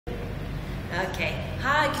Okay.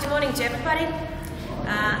 Hi, good morning to everybody.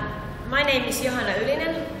 My name is Johanna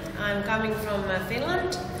Ylinen. I'm coming from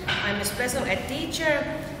Finland. I'm a special ed teacher.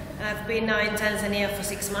 I've been now in Tanzania for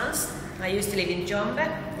 6 months. I used to live in Jombe,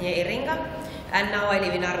 near Iringa, and now I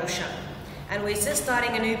live in Arusha. And we're just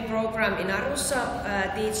starting a new program in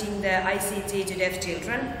Arusha, teaching the ICT to deaf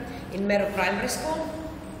children in Meru Primary School.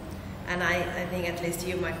 And I think at least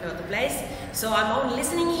you might know the place. So I'm only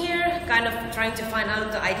listening here, kind of trying to find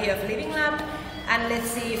out the idea of Living Lab, and let's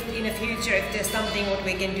see if in the future if there's something what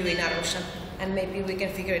we can do in Arusha, and maybe we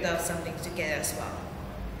can figure it out something together as well.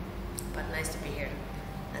 But nice to be here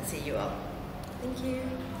and see you all. Thank you.